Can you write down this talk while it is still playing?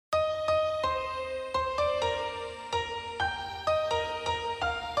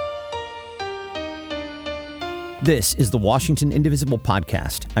This is the Washington Indivisible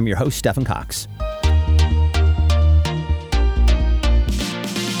podcast. I'm your host, Stephen Cox.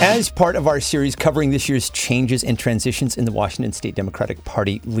 As part of our series covering this year's changes and transitions in the Washington State Democratic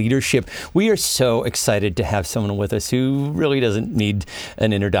Party leadership, we are so excited to have someone with us who really doesn't need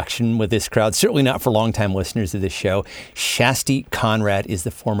an introduction with this crowd, certainly not for longtime listeners of this show. Shasti Conrad is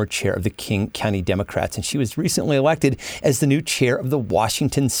the former chair of the King County Democrats, and she was recently elected as the new chair of the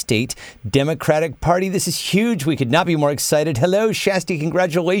Washington State Democratic Party. This is huge. We could not be more excited. Hello, Shasti.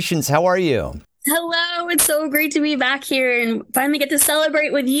 Congratulations. How are you? Hello, it's so great to be back here and finally get to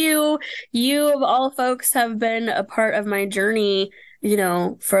celebrate with you. You, of all folks, have been a part of my journey,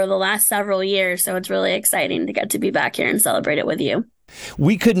 for the last several years. So it's really exciting to get to be back here and celebrate it with you.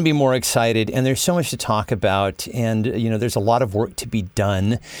 We couldn't be more excited, and there's so much to talk about, and, there's a lot of work to be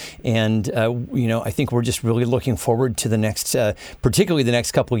done, and, I think we're just really looking forward to the next, particularly the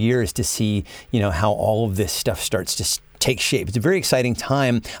next couple of years to see, how all of this stuff starts to take shape. It's a very exciting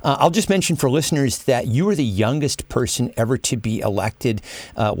time. I'll just mention for listeners that you are the youngest person ever to be elected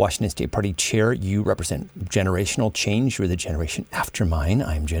Washington State Party chair. You represent generational change. You're the generation after mine.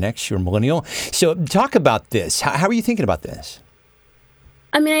 I'm Gen X. You're millennial. So talk about this. How are you thinking about this?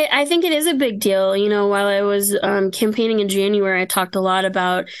 I mean, I think it is a big deal. While I was campaigning in January, I talked a lot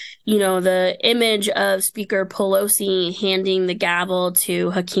about, the image of Speaker Pelosi handing the gavel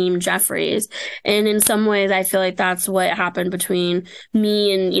to Hakeem Jeffries. And in some ways, I feel like that's what happened between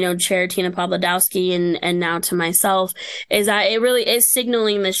me and, Chair Tina Pawlodowski and now to myself, is that it really is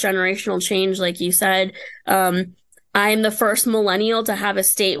signaling this generational change, like you said. I'm the first millennial to have a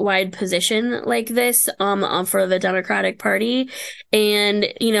statewide position like this for the Democratic Party. And,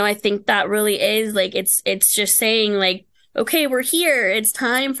 I think that really is it's just saying okay, we're here. It's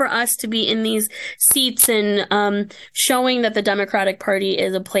time for us to be in these seats and showing that the Democratic Party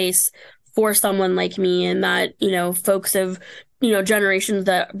is a place for someone like me, and that, folks of, generations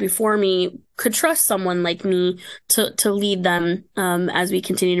that before me could trust someone like me to lead them as we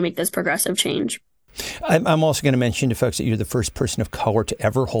continue to make this progressive change. I'm also going to mention to folks that you're the first person of color to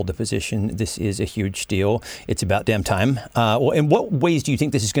ever hold a position. This is a huge deal. It's about damn time. In what ways do you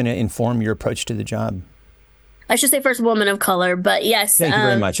think this is going to inform your approach to the job? I should say first woman of color, but yes. Thank you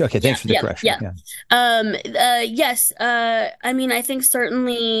very much. Okay, thanks for the correction. Yes. I mean, I think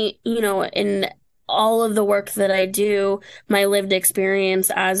certainly, in all of the work that I do, my lived experience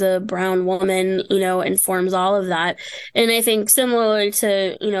as a brown woman, informs all of that. And I think similarly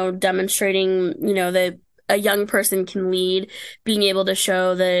to, demonstrating, that a young person can lead, being able to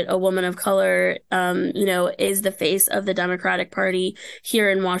show that a woman of color, is the face of the Democratic Party here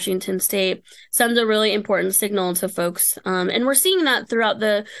in Washington State sends a really important signal to folks. And we're seeing that throughout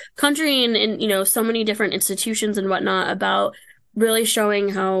the country and so many different institutions and whatnot about really showing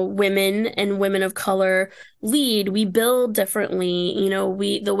how women and women of color lead. We build differently,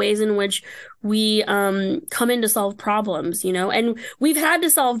 the ways in which we come in to solve problems, and we've had to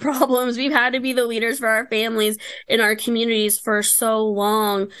solve problems. We've had to be the leaders for our families in our communities for so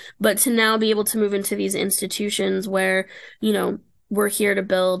long, but to now be able to move into these institutions where, we're here to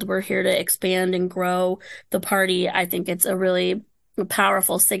build, we're here to expand and grow the party. I think it's a really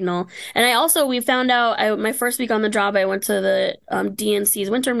powerful signal. And we found out, my first week on the job, I went to the DNC's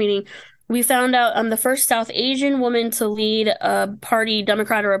winter meeting. We found out I'm the first South Asian woman to lead a party,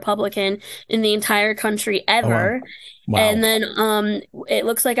 Democrat or Republican, in the entire country ever. Oh, wow. And then it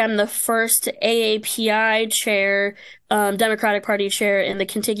looks like I'm the first AAPI chair, Democratic Party chair in the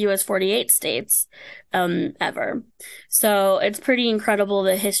contiguous 48 states ever. So it's pretty incredible,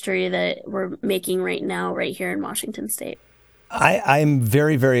 the history that we're making right now, right here in Washington State. I'm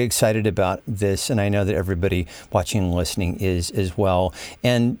very, very excited about this, and I know that everybody watching and listening is as well.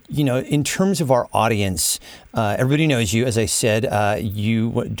 And, in terms of our audience, everybody knows you. As I said,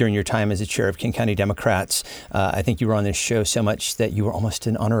 you, during your time as a chair of King County Democrats, I think you were on this show so much that you were almost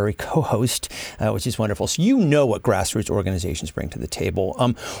an honorary co-host, which is wonderful. So you know what grassroots organizations bring to the table.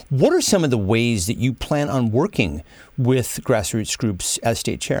 What are some of the ways that you plan on working with grassroots groups as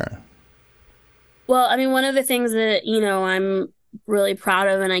state chair? Well, I mean, one of the things that, I'm really proud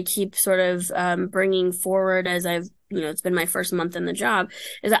of and I keep sort of bringing forward as it's been my first month in the job,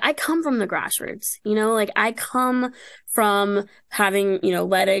 is that I come from the grassroots, I come from having,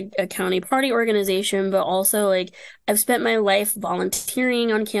 led a county party organization, but also I've spent my life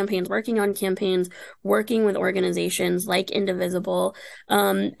volunteering on campaigns, working with organizations like Indivisible.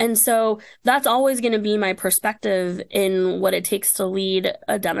 And so that's always going to be my perspective in what it takes to lead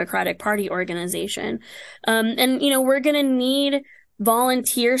a Democratic Party organization. And, we're going to need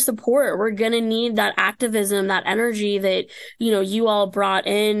volunteer support. We're going to need that activism, that energy that, you all brought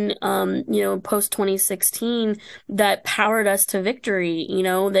in, post 2016 that powered us to victory,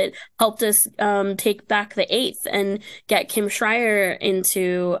 that helped us take back the 8th and get Kim Schreier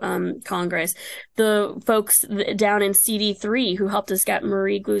into Congress. The folks down in CD3 who helped us get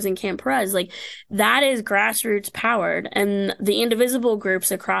Marie Gluesenkamp Perez, like that is grassroots powered. And the indivisible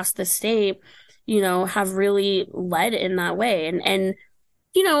groups across the state, have really led in that way. And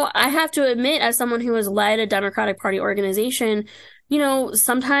I have to admit, as someone who has led a Democratic Party organization,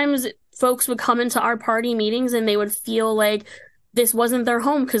 sometimes folks would come into our party meetings and they would feel like this wasn't their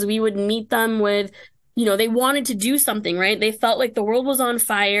home because we would meet them with, they wanted to do something, right? They felt like the world was on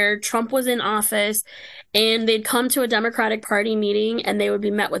fire, Trump was in office, and they'd come to a Democratic Party meeting and they would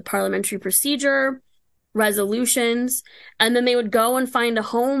be met with parliamentary procedure, resolutions, and then they would go and find a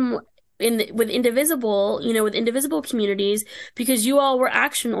home with indivisible communities, because you all were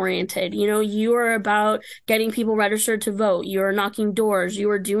action oriented. You are about getting people registered to vote. You are knocking doors.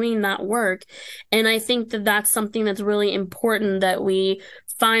 You are doing that work. And I think that that's something that's really important, that we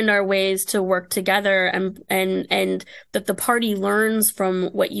find our ways to work together and that the party learns from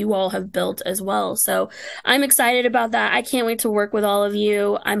what you all have built as well. So I'm excited about that. I can't wait to work with all of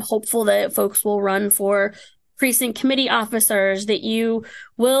you. I'm hopeful that folks will run for precinct committee officers, that you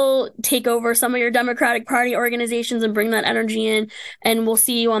will take over some of your Democratic Party organizations and bring that energy in, and we'll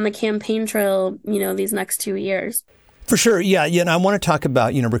see you on the campaign trail, these next 2 years. For sure. Yeah. And I want to talk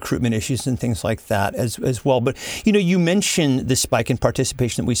about, recruitment issues and things like that as well. But, you mentioned the spike in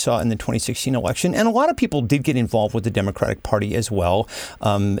participation that we saw in the 2016 election. And a lot of people did get involved with the Democratic Party as well.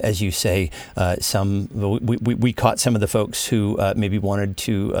 As you say, we caught some of the folks who maybe wanted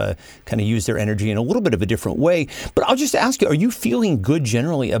to kind of use their energy in a little bit of a different way. But I'll just ask you, are you feeling good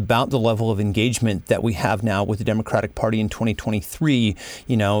generally about the level of engagement that we have now with the Democratic Party in 2023?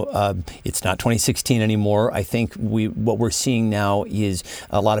 It's not 2016 anymore. I think what we're seeing now is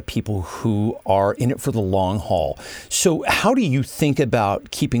a lot of people who are in it for the long haul. So how do you think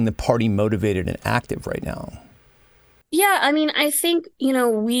about keeping the party motivated and active right now? Yeah, I mean, I think,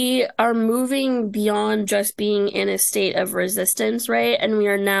 we are moving beyond just being in a state of resistance, right? And we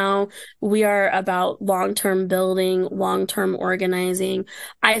are about long-term building, long-term organizing.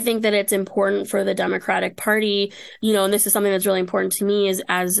 I think that it's important for the Democratic Party, and this is something that's really important to me, is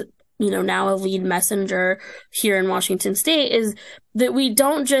as now a lead messenger here in Washington State, is that we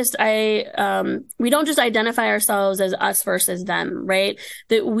don't just identify ourselves as us versus them, right?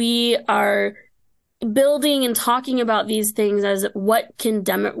 That we are building and talking about these things as what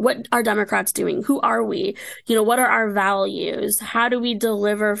are Democrats doing? Who are we? What are our values? How do we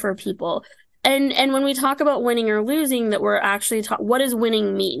deliver for people? And when we talk about winning or losing, that we're actually what does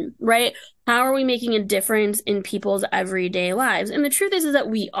winning mean, right? How are we making a difference in people's everyday lives? And the truth is that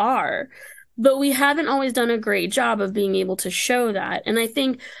we are, but we haven't always done a great job of being able to show that. And I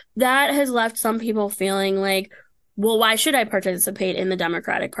think that has left some people feeling like, well, why should I participate in the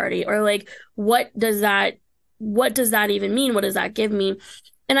Democratic Party? Or like, what does that even mean? What does that give me?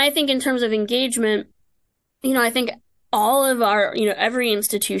 And I think in terms of engagement, I think all of our, every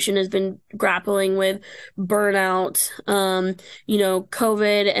institution has been grappling with burnout.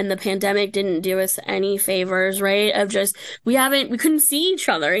 COVID and the pandemic didn't do us any favors, right? Of just, we couldn't see each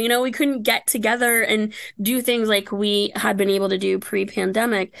other, we couldn't get together and do things like we had been able to do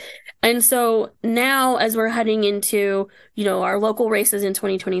pre-pandemic. And so now, as we're heading into, our local races in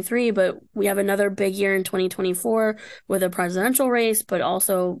 2023, but we have another big year in 2024 with a presidential race, but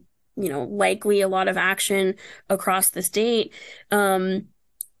also likely a lot of action across the state. We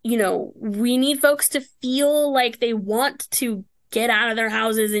need folks to feel like they want to get out of their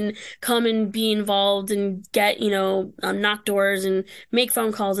houses and come and be involved and get, knock doors and make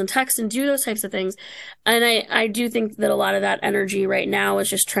phone calls and text and do those types of things. And I do think that a lot of that energy right now is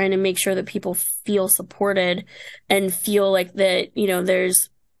just trying to make sure that people feel supported and feel like that,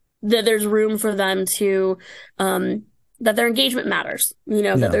 there's room for them to, that their engagement matters,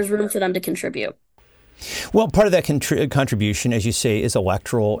 that there's room for them to contribute. Well, part of that contribution, as you say, is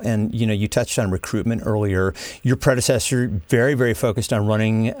electoral. And, you touched on recruitment earlier. Your predecessor, very, very focused on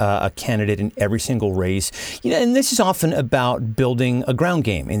running a candidate in every single race. And this is often about building a ground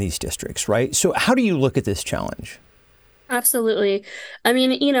game in these districts, right? So how do you look at this challenge? Absolutely. I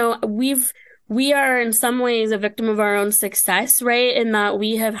mean, we are in some ways a victim of our own success, right? In that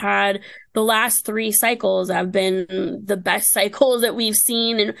we have had the last 3 cycles have been the best cycles that we've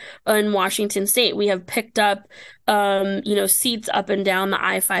seen in Washington State. We have picked up, seats up and down the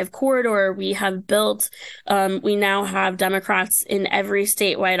I-5 corridor. We have built, we now have Democrats in every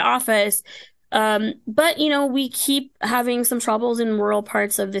statewide office. But, we keep having some troubles in rural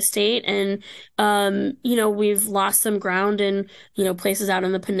parts of the state. And, we've lost some ground in, places out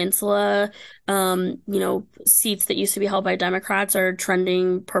in the peninsula. Seats that used to be held by Democrats are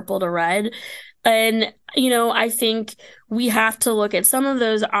trending purple to red. And, I think we have to look at some of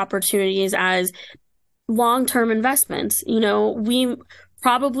those opportunities as long-term investments. We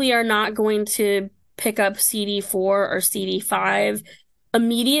probably are not going to pick up CD4 or CD5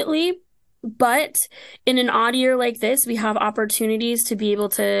 immediately, but in an odd year like this, we have opportunities to be able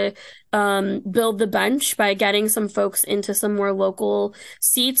to build the bench by getting some folks into some more local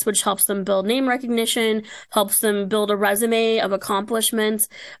seats, which helps them build name recognition, helps them build a resume of accomplishments.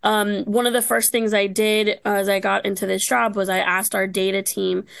 One of the first things I did as I got into this job was I asked our data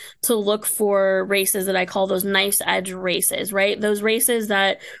team to look for races that I call those knife's edge races, right? Those races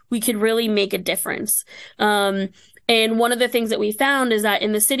that we could really make a difference. And one of the things that we found is that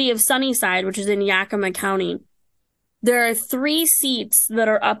in the city of Sunnyside, which is in Yakima County, there are 3 seats that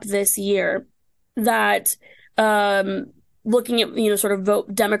are up this year that, looking at, sort of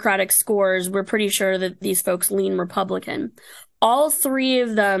vote Democratic scores, we're pretty sure that these folks lean Republican. All 3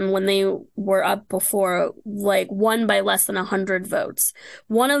 of them, when they were up before, won by less than 100 votes.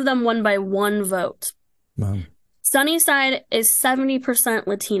 One of them won by 1 vote. Wow. Sunnyside is 70%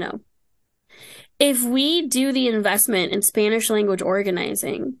 Latino. If we do the investment in Spanish language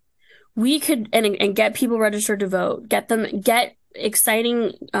organizing, we could and get people registered to vote, get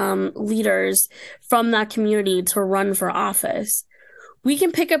exciting leaders from that community to run for office. We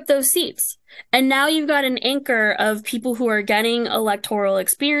can pick up those seats. And now you've got an anchor of people who are getting electoral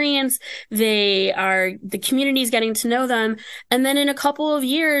experience. The community's getting to know them. And then in a couple of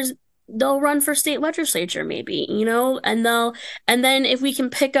years, they'll run for state legislature, maybe, and then if we can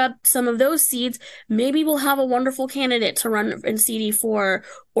pick up some of those seats, maybe we'll have a wonderful candidate to run in CD4 or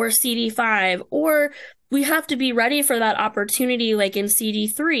CD5, or we have to be ready for that opportunity like in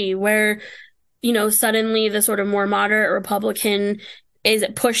CD3, where, suddenly the sort of more moderate Republican is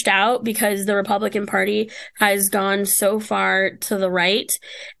pushed out because the Republican Party has gone so far to the right.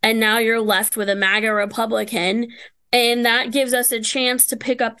 And now you're left with a MAGA Republican. And that gives us a chance to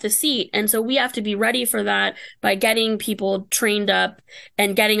pick up the seat. And so we have to be ready for that by getting people trained up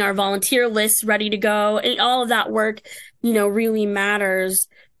and getting our volunteer lists ready to go. And all of that work, really matters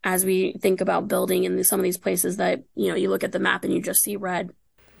as we think about building in some of these places that, you look at the map and you just see red.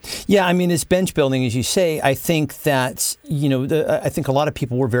 Yeah, I mean, it's bench building, as you say. I think that, I think a lot of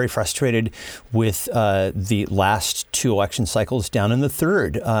people were very frustrated with the last 2 election cycles down in the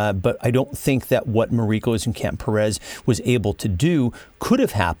 3rd. But I don't think that what Maricos and Camp Perez was able to do could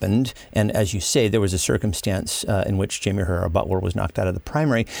have happened. And as you say, there was a circumstance in which Jamie Herrera Butler was knocked out of the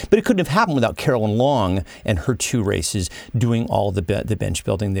primary. But it couldn't have happened without Carolyn Long and her 2 races doing all the bench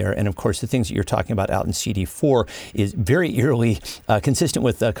building there. And of course, the things that you're talking about out in CD4 is very eerily consistent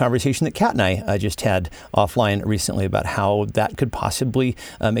with conversation that Kat and I just had offline recently about how that could possibly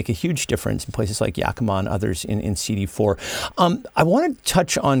make a huge difference in places like Yakima and others in CD4. I want to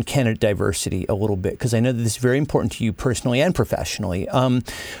touch on candidate diversity a little bit because I know that this is very important to you personally and professionally.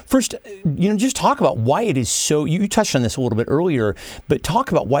 First, just talk about why it is so, you touched on this a little bit earlier, but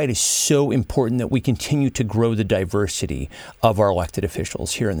talk about why it is so important that we continue to grow the diversity of our elected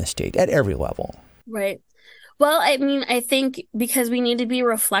officials here in the state at every level. Right. Well, I mean, I think because we need to be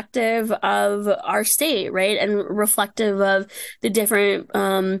reflective of our state, right? And reflective of the different,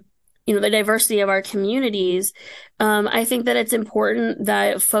 the diversity of our communities. I think that it's important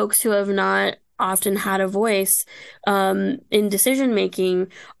that folks who have not often had a voice in decision making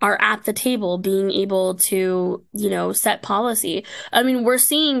are at the table being able to, set policy. I mean, we're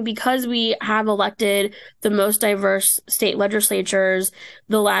seeing, because we have elected the most diverse state legislatures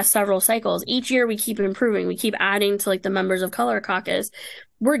the last several cycles, each year we keep improving. We keep adding to the members of color caucus.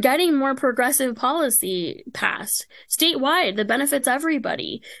 We're getting more progressive policy passed statewide that benefits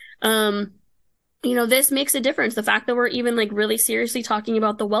everybody. This makes a difference. The fact that we're even really seriously talking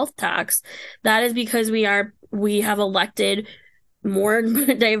about the wealth tax, that is because we have elected more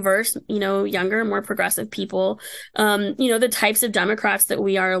diverse, younger, more progressive people. The types of Democrats that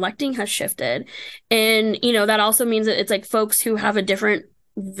we are electing has shifted. And, that also means that it's folks who have a different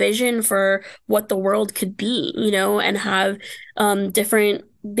vision for what the world could be, and have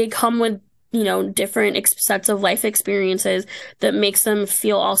they come with different sets of life experiences that makes them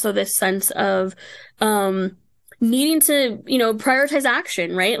feel also this sense of needing to, prioritize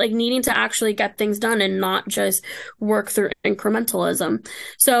action, right? Needing to actually get things done and not just work through incrementalism.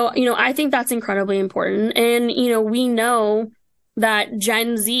 So, I think that's incredibly important. And, we know that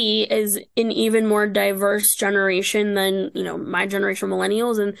Gen Z is an even more diverse generation than, my generation,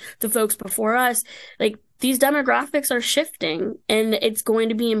 millennials, and the folks before us. Like, these demographics are shifting, and it's going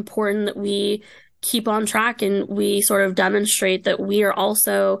to be important that we keep on track and we sort of demonstrate that we are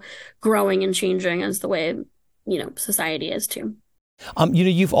also growing and changing as the way, society is too.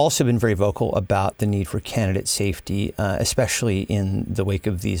 You've also been very vocal about the need for candidate safety, especially in the wake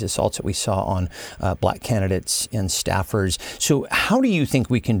of these assaults that we saw on Black candidates and staffers. So how do you think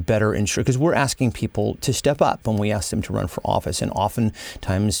we can better ensure, because we're asking people to step up when we ask them to run for office, and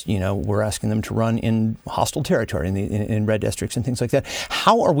oftentimes, we're asking them to run in hostile territory, in red districts and things like that.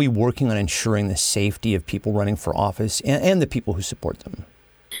 How are we working on ensuring the safety of people running for office and the people who support them?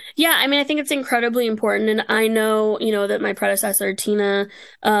 Yeah, I mean, I think it's incredibly important. And I know, that my predecessor, Tina,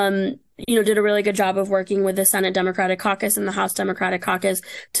 did a really good job of working with the Senate Democratic Caucus and the House Democratic Caucus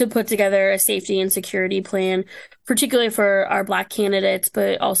to put together a safety and security plan, particularly for our Black candidates,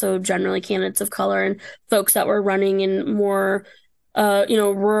 but also generally candidates of color and folks that were running in more,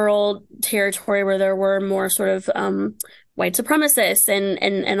 rural territory where there were more sort of white supremacists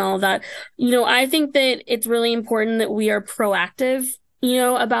and all of that. I think that it's really important that we are proactive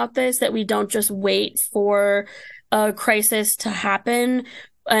about this, that we don't just wait for a crisis to happen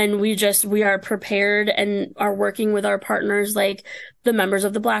and we are prepared and are working with our partners like the members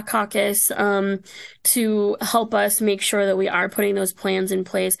of the Black Caucus to help us make sure that we are putting those plans in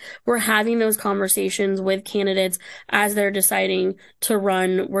place. We're having those conversations with candidates as they're deciding to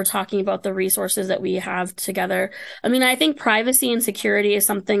run. We're talking about the resources that we have together. I mean, I think privacy and security is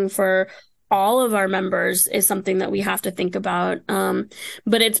something for all of our members, is something that we have to think about.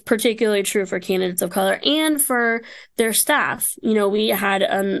 But it's particularly true for candidates of color and for their staff. We had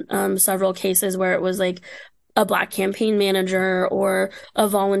several cases where it was like a Black campaign manager or a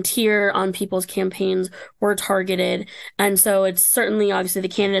volunteer on people's campaigns were targeted. And so it's certainly, obviously the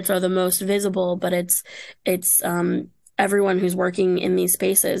candidates are the most visible, but it's everyone who's working in these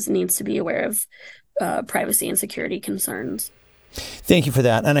spaces needs to be aware of privacy and security concerns. Thank you for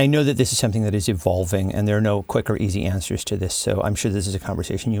that. And I know that this is something that is evolving, and there are no quick or easy answers to this. So I'm sure this is a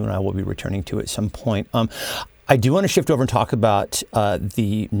conversation you and I will be returning to at some point. I do want to shift over and talk about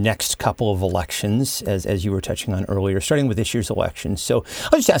the next couple of elections, as you were touching on earlier, starting with this year's election. So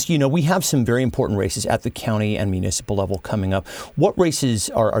I'll just ask you, we have some very important races at the county and municipal level coming up. What races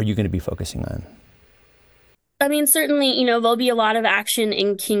are you going to be focusing on? I mean, certainly, there'll be a lot of action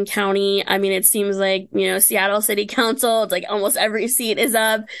in King County. I mean, it seems like, Seattle City Council, it's like almost every seat is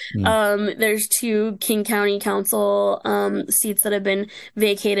up. There's 2 King County Council seats that have been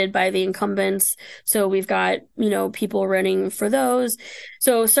vacated by the incumbents. So we've got, people running for those.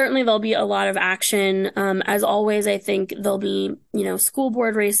 So certainly there'll be a lot of action. As always, I think there'll be, school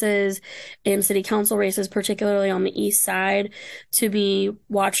board races and city council races, particularly on the east side, to be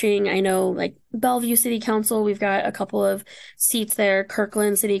watching. I know, like, Bellevue City Council, we've got a couple of seats there.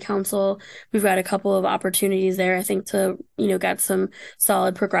 Kirkland City Council, we've got a couple of opportunities there, I think, to, get some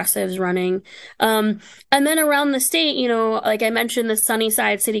solid progressives running. And then around the state, like I mentioned, the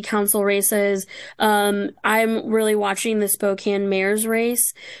Sunnyside City Council races. I'm really watching the Spokane mayor's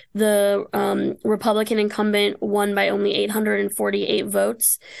race. The Republican incumbent won by only 848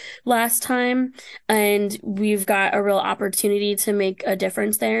 votes last time. And we've got a real opportunity to make a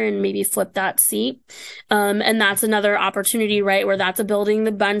difference there and maybe flip that seat. And that's another opportunity, right, where that's a building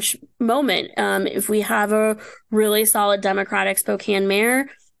the bench moment. If we have a really solid Democratic Spokane mayor,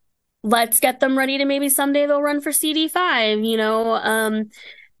 let's get them ready to maybe someday they'll run for CD5,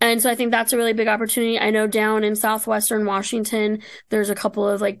 and so I think that's a really big opportunity. I know down in southwestern Washington, there's a couple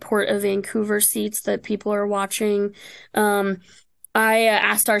of like Port of Vancouver seats that people are watching. I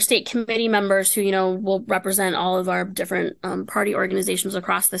asked our state committee members who, will represent all of our different party organizations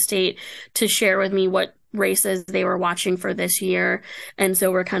across the state to share with me what races they were watching for this year. And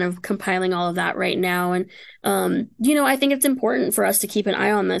so we're kind of compiling all of that right now. And, I think it's important for us to keep an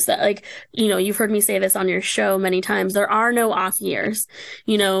eye on this, that, like, you've heard me say this on your show many times. There are no off years.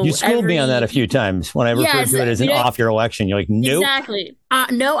 You schooled me on that a few times when I referred to it as an off year election. You're like, nope. Exactly.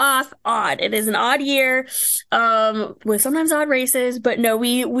 No off, odd. It is an odd year with sometimes odd races. But no,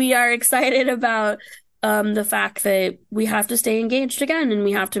 we are excited about the fact that we have to stay engaged again, and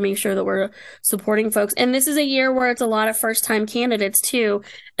we have to make sure that we're supporting folks. And this is a year where it's a lot of first-time candidates too,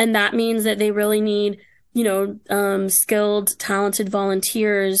 and that means that they really need, skilled, talented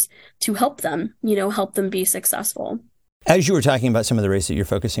volunteers to help them be successful. As you were talking about some of the races that you're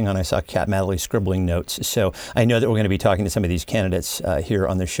focusing on, I saw Kat Madley scribbling notes. So I know that we're going to be talking to some of these candidates here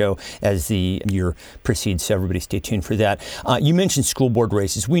on the show as the year proceeds. So everybody stay tuned for that. You mentioned school board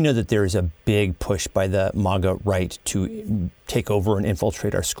races. We know that there is a big push by the MAGA right to take over and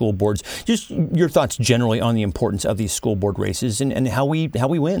infiltrate our school boards. Just your thoughts generally on the importance of these school board races and how we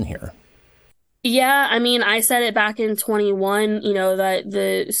win here. Yeah, I mean, I said it back in 21, that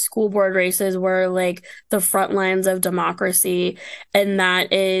the school board races were like the front lines of democracy. And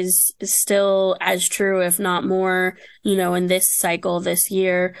that is still as true, if not more, in this cycle this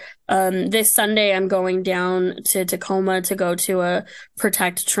year. This Sunday, I'm going down to Tacoma to go to a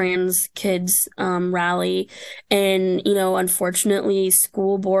Protect Trans Kids rally. And, unfortunately,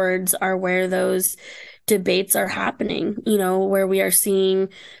 school boards are where those debates are happening, where we are seeing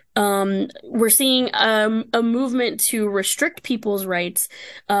we're seeing a movement to restrict people's rights,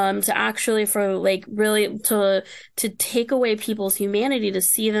 to actually for like really to take away people's humanity, to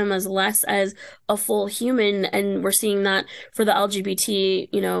see them as less as a full human. And we're seeing that for the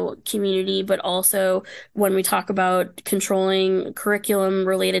LGBT, community, but also when we talk about controlling curriculum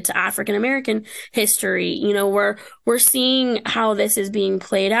related to African American history, we're seeing how this is being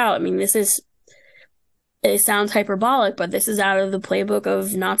played out. I mean, it sounds hyperbolic, but this is out of the playbook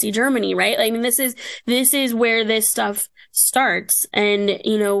of Nazi Germany, right? I mean, this is where this stuff starts. And,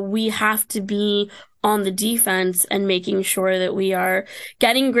 we have to be on the defense and making sure that we are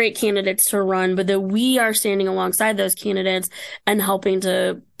getting great candidates to run, but that we are standing alongside those candidates and helping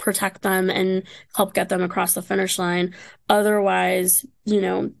to protect them and help get them across the finish line. Otherwise,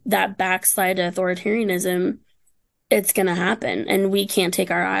 that backslide to authoritarianism, it's going to happen, and we can't take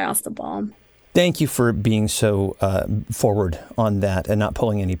our eye off the ball. Thank you for being so forward on that and not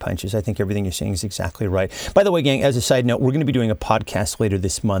pulling any punches. I think everything you're saying is exactly right. By the way, gang, as a side note, we're going to be doing a podcast later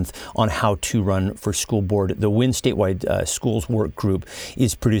this month on how to run for school board. The WIN Statewide Schools Work Group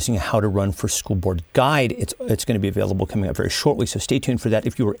is producing a how to run for school board guide. It's going to be available coming up very shortly, so stay tuned for that.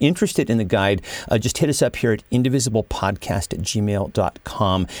 If you are interested in the guide, just hit us up here at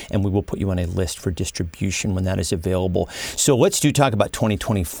indivisiblepodcast@gmail.com, and we will put you on a list for distribution when that is available. So let's talk about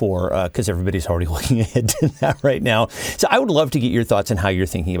 2024, because everybody's already looking ahead to that right now. So I would love to get your thoughts on how you're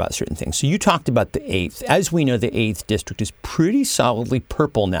thinking about certain things. So you talked about the 8th. As we know, the 8th district is pretty solidly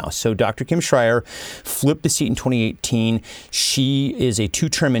purple now. So Dr. Kim Schreier flipped the seat in 2018. She is a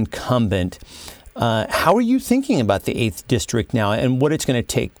 2-term incumbent. How are you thinking about the 8th district now and what it's going to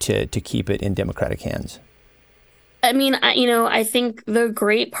take to keep it in Democratic hands? I mean, I think the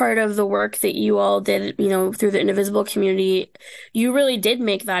great part of the work that you all did, through the Indivisible community, you really did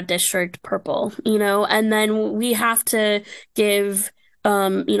make that district purple, and then we have to give,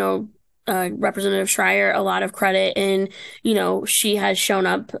 Representative Schreier a lot of credit in, she has shown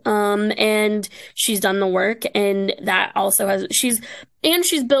up, and she's done the work, and that also she's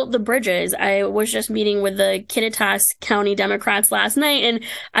built the bridges. I was just meeting with the Kittitas County Democrats last night, and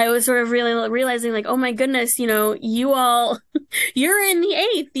I was sort of really realizing, like, oh my goodness, you all, you're in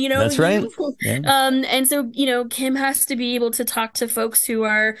the 8th, That's right. Yeah. And so, Kim has to be able to talk to folks who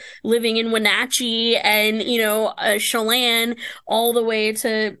are living in Wenatchee and, Chelan, all the way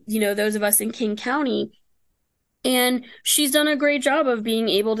to, those of us in King County. And she's done a great job of being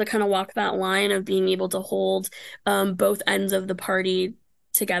able to kind of walk that line of being able to hold both ends of the party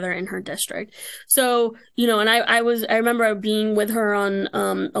together in her district. So, and I remember being with her on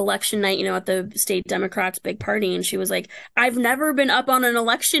election night, at the state Democrats' big party. And she was like, I've never been up on an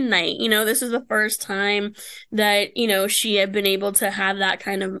election night. This is the first time that, she had been able to have that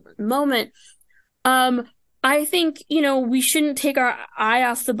kind of moment. I think, we shouldn't take our eye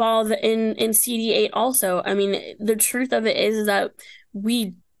off the ball in CD8 also. I mean, the truth of it is that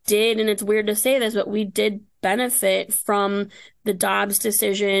we did, and it's weird to say this, but we did benefit from the Dobbs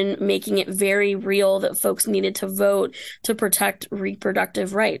decision, making it very real that folks needed to vote to protect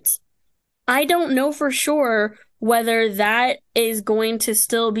reproductive rights. I don't know for sure whether that is going to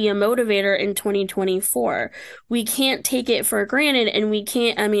still be a motivator in 2024. We can't take it for granted, and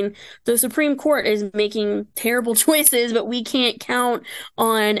the Supreme Court is making terrible choices, but we can't count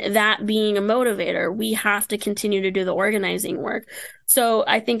on that being a motivator. We have to continue to do the organizing work. So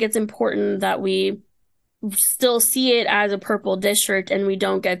I think it's important that we still see it as a purple district, and we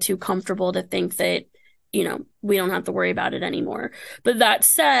don't get too comfortable to think that, we don't have to worry about it anymore. But that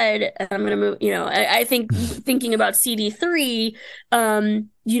said, I'm going to move, I think thinking about CD3,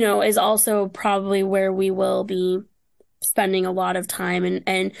 is also probably where we will be spending a lot of time.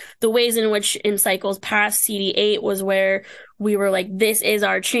 And the ways in which in cycles past CD8 was where we were like, this is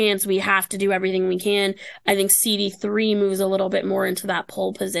our chance. We have to do everything we can. I think CD3 moves a little bit more into that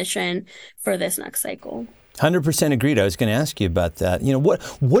pole position for this next cycle. 100% agreed. I was going to ask you about that.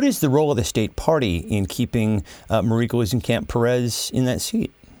 What is the role of the state party in keeping Marie Gluesenkamp Perez in that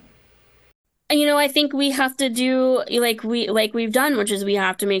seat? I think we have to do like we've done, which is we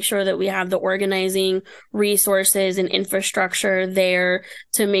have to make sure that we have the organizing resources and infrastructure there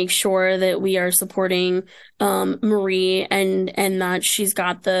to make sure that we are supporting Marie and that she's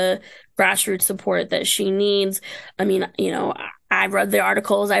got the grassroots support that she needs. I mean, I've read the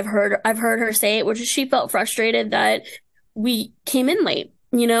articles, I've heard her say it, which is she felt frustrated that we came in late.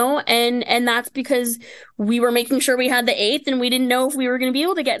 And that's because we were making sure we had the 8th and we didn't know if we were going to be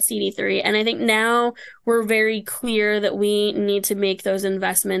able to get CD3. And I think now we're very clear that we need to make those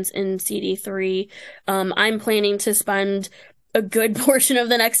investments in CD3. I'm planning to spend a good portion of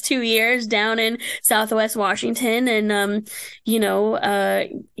the next 2 years down in Southwest Washington and,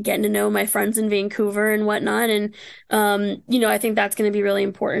 getting to know my friends in Vancouver and whatnot. And, I think that's going to be really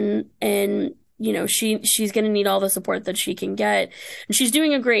important. And she's going to need all the support that she can get. And she's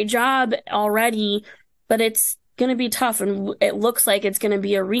doing a great job already, but it's going to be tough. And it looks like it's going to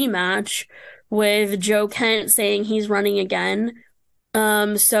be a rematch with Joe Kent saying he's running again.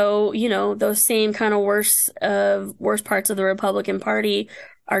 So, those same kind of worst parts of the Republican Party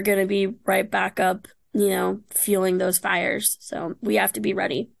are going to be right back up, fueling those fires. So we have to be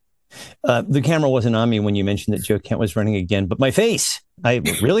ready. The camera wasn't on me when you mentioned that Joe Kent was running again, but my face.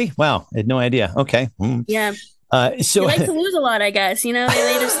 Really? Wow. I had no idea. Okay. Yeah. So they like to lose a lot, I guess. They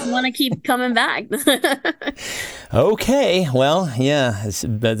just want to keep coming back. Okay. Well, yeah,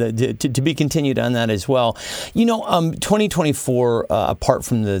 to be continued on that as well. 2024, apart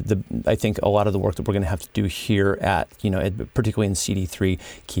from I think a lot of the work that we're going to have to do here particularly in CD3,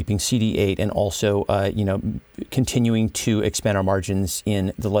 keeping CD8 and also, continuing to expand our margins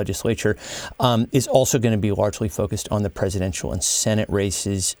in the legislature, is also going to be largely focused on the presidential and Senate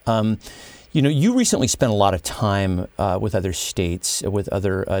races. You recently spent a lot of time with other states, with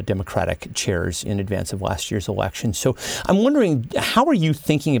other Democratic chairs in advance of last year's election. So I'm wondering, how are you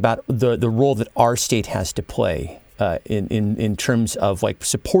thinking about the role that our state has to play in terms of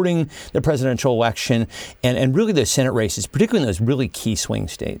supporting the presidential election and really those Senate races, particularly in those really key swing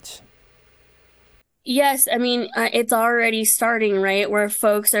states? Yes, I mean, it's already starting, right? Where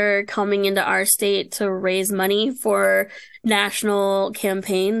folks are coming into our state to raise money for national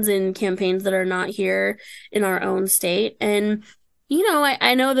campaigns and campaigns that are not here in our own state. And,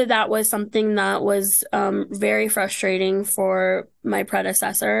 I know that was something that was very frustrating for my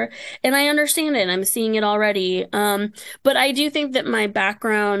predecessor. And I understand it. I'm seeing it already. But I do think that my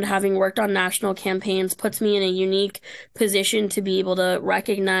background, having worked on national campaigns, puts me in a unique position to be able to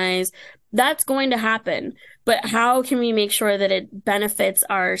recognize that's going to happen, but how can we make sure that it benefits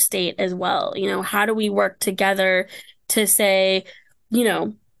our state as well? How do we work together to say,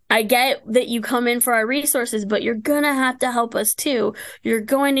 I get that you come in for our resources, but you're going to have to help us too. You're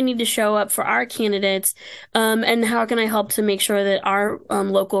going to need to show up for our candidates. And how can I help to make sure that our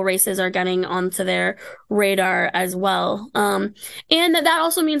local races are getting onto their radar as well? And that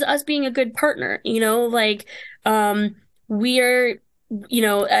also means us being a good partner, we are.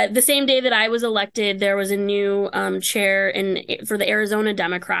 The same day that I was elected, there was a new chair for the Arizona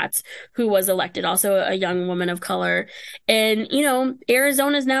Democrats who was elected, also a young woman of color. And,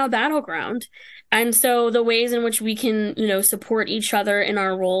 Arizona is now a battleground. And so the ways in which we can, support each other in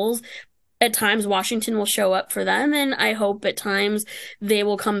our roles, at times Washington will show up for them. And I hope at times they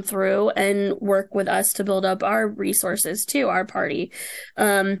will come through and work with us to build up our resources too, our party.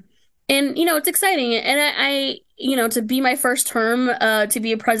 And, it's exciting. And I to be my first term, to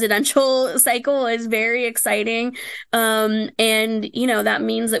be a presidential cycle is very exciting. And, that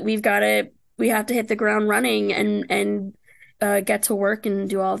means that we have to hit the ground running and get to work and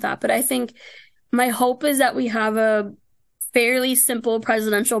do all of that. But I think my hope is that we have a fairly simple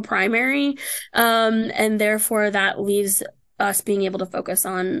presidential primary. And therefore that leaves us being able to focus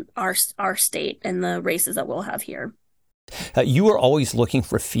on our state and the races that we'll have here. You are always looking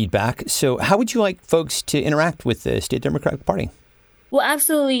for feedback. So how would you like folks to interact with the State Democratic Party? Well,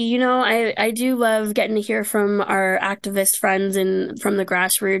 absolutely. I do love getting to hear from our activist friends and from the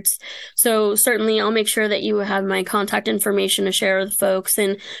grassroots. So certainly I'll make sure that you have my contact information to share with folks.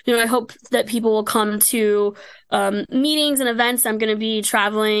 And, I hope that people will come to meetings and events. I'm going to be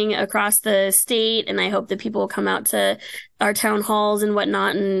traveling across the state, and I hope that people will come out to our town halls and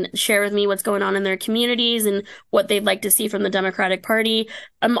whatnot and share with me what's going on in their communities and what they'd like to see from the Democratic Party.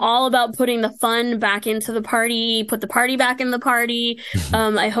 I'm all about putting the fun back into the party, put the party back in the party.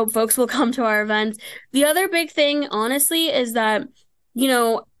 I hope folks will come to our events. The other big thing, honestly, is that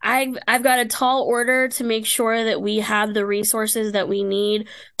I've got a tall order to make sure that we have the resources that we need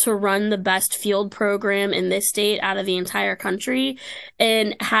to run the best field program in this state out of the entire country.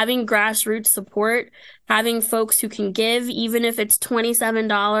 And having grassroots support, having folks who can give, even if it's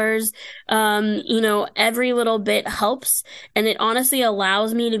 $27, every little bit helps. And it honestly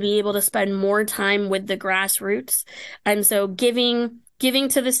allows me to be able to spend more time with the grassroots. And so giving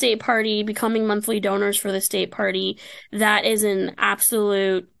to the state party, becoming monthly donors for the state party, that is an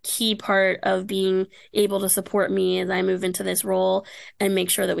absolute key part of being able to support me as I move into this role and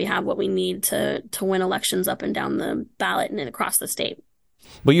make sure that we have what we need to win elections up and down the ballot and across the state.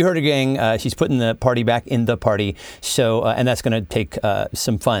 Well, you heard her, gang. She's putting the party back in the party. So, and that's going to take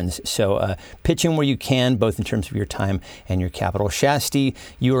some funds. So pitch in where you can, both in terms of your time and your capital. Shasti,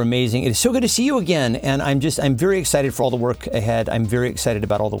 you are amazing. It is so good to see you again. And I'm very excited for all the work ahead. I'm very excited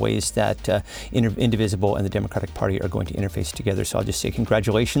about all the ways that Indivisible and the Democratic Party are going to interface together. So I'll just say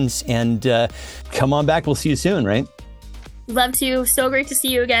congratulations and come on back. We'll see you soon, right? Love to. So great to see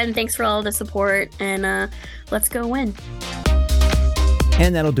you again. Thanks for all the support. And let's go win.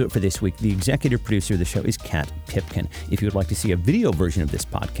 And that'll do it for this week. The executive producer of the show is Kat Pipkin. If you would like to see a video version of this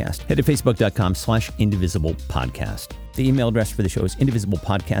podcast, head to facebook.com/indivisiblepodcast. The email address for the show is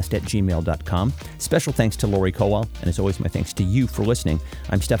indivisiblepodcast@gmail.com. Special thanks to Lori Colwell. And as always, my thanks to you for listening.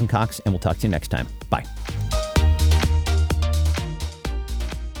 I'm Stephen Cox, and we'll talk to you next time. Bye.